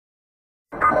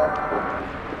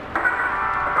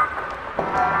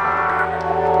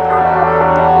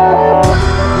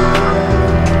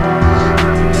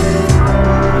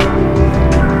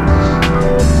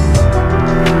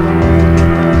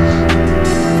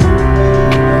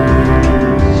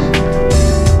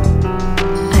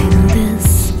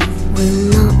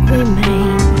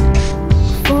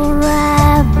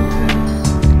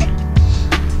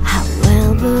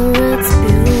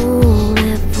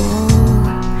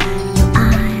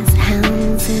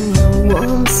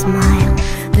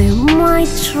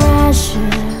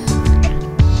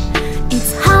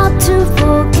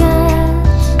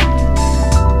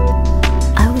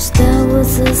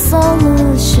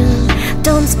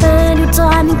Don't spend your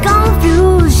time in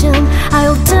confusion.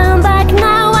 I'll turn back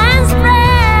now and spread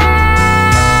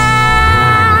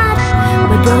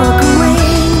my broken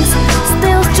wings,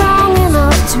 still strong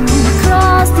enough to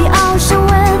cross the ocean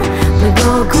with my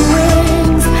broken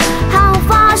wings. How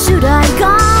far should I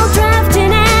go,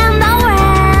 drifting in the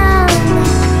wind?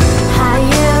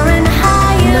 Higher and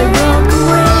higher. My broken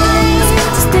wings,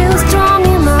 still strong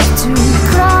enough to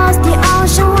cross the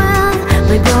ocean with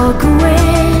my broken wings.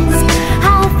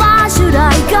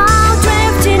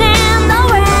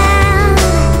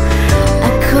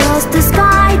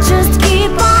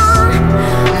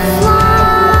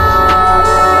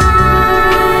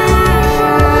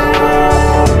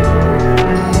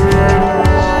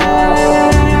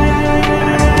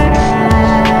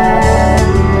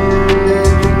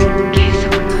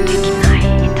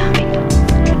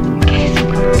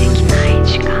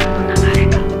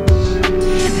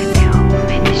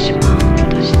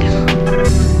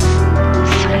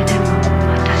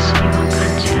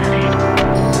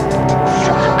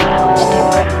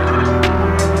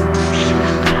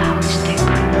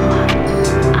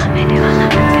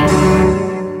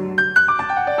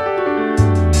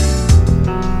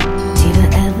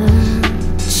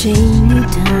 Chain you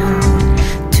down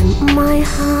to my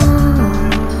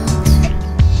heart,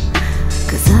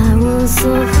 'cause I was so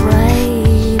afraid